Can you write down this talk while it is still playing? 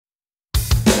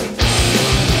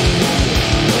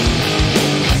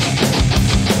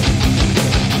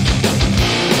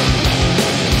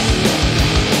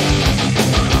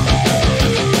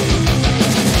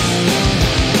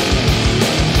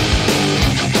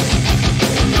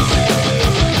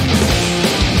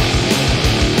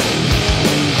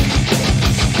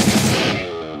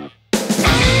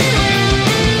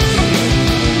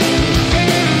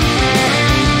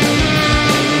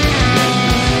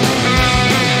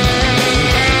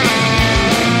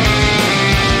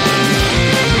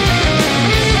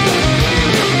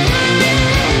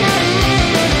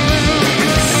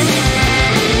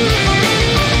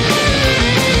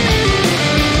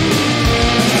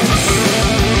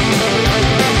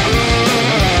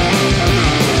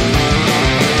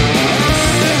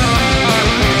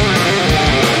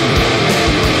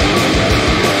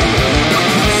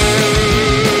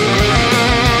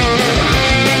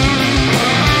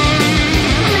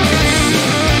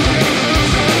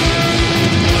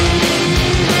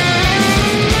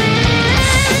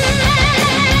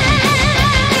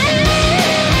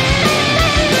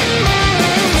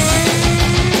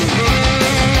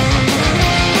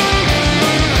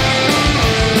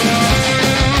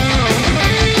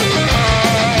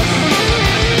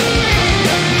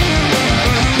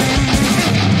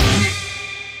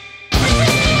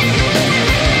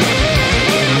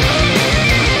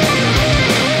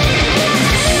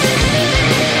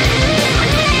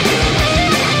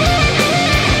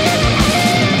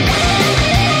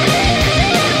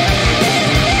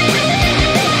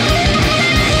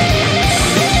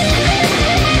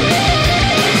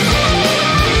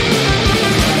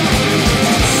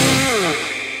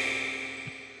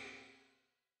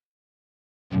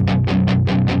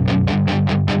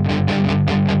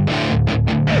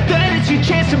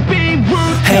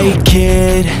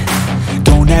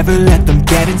never let them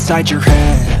get inside your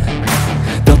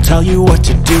head. They'll tell you what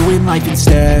to do in life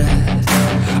instead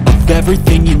of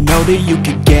everything you know that you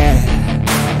could get.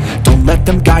 Don't let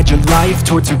them guide your life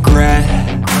towards regret.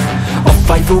 I'll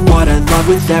fight for what I love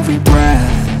with every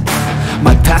breath.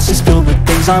 My past is filled with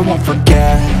things I won't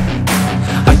forget.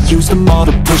 I use them all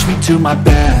to push me to my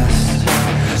best.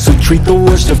 So treat the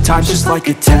worst of times just like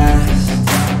a test.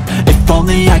 If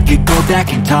only I could go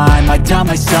back in time, I'd tell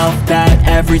myself that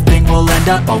everything will end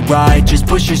up alright. Just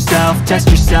push yourself, test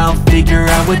yourself, figure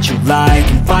out what you like,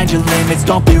 and find your limits,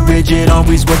 don't be rigid,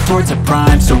 always work towards a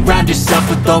prime. Surround yourself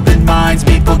with open minds,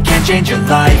 people can change your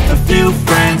life. A few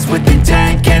friends with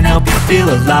intent can help you feel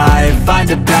alive. Find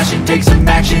a passion, take some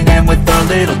action, and with a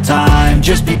little time,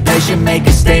 just be patient, make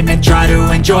a statement, try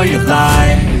to enjoy your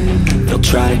life. They'll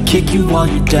try to kick you while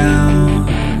you're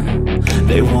down.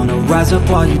 They wanna rise up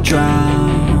while you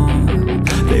drown.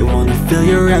 They wanna fill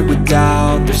your head with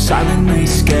doubt. They're silently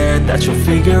scared that you'll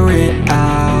figure it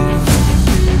out.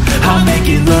 I'll make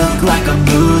it look like I'm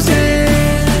losing,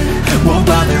 won't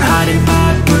bother hiding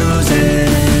my bruises.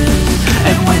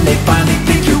 And when they finally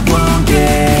think you're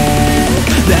wounded,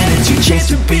 then it's your chance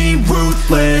to be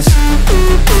ruthless.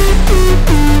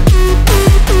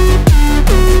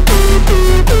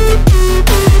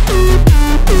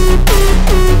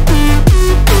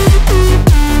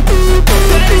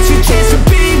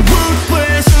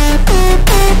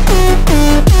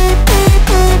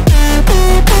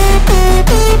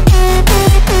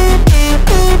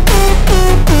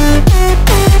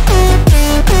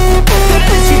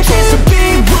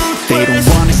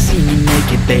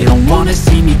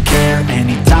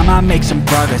 Make some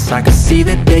progress, I can see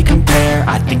that they compare.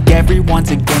 I think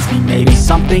everyone's against me, maybe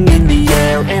something in the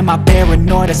air. Am I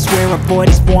paranoid? I swear a void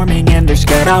is forming and they're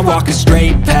scared. I walk a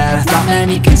straight path, not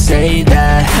many can say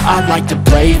that. I like to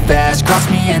play fast, cross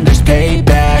me and there's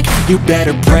payback. You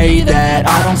better pray that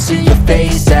I don't see your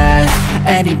face at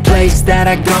any place that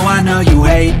I go. I know you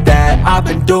hate that. I've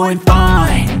been doing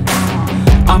fine,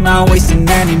 I'm not wasting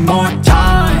any more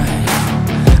time.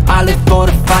 I live for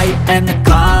the fight and the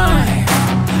climb,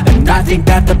 and I think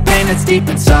that the pain that's deep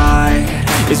inside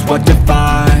is what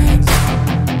defines.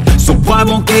 So I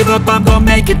won't give up, I'm gonna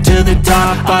make it to the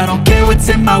top. I don't care what's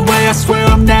in my way, I swear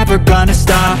I'm never gonna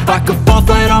stop. I could fall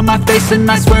flat on my face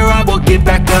and I swear I will get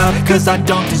back up, cause I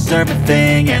don't deserve a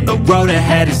thing and the road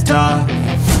ahead is tough.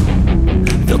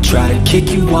 They'll try to kick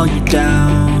you while you're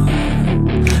down.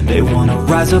 They wanna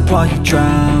rise up while you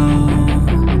drown.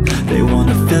 They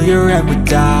wanna fill your head with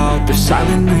doubt. They're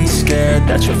silently scared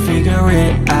that you'll figure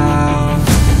it out.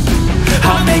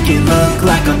 I'll make it look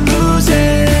like I'm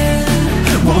losing,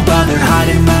 won't bother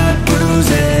hiding my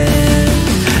bruises.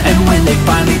 And when they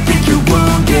finally think you're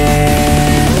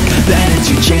wounded, then it's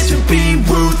your chance to be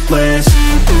ruthless.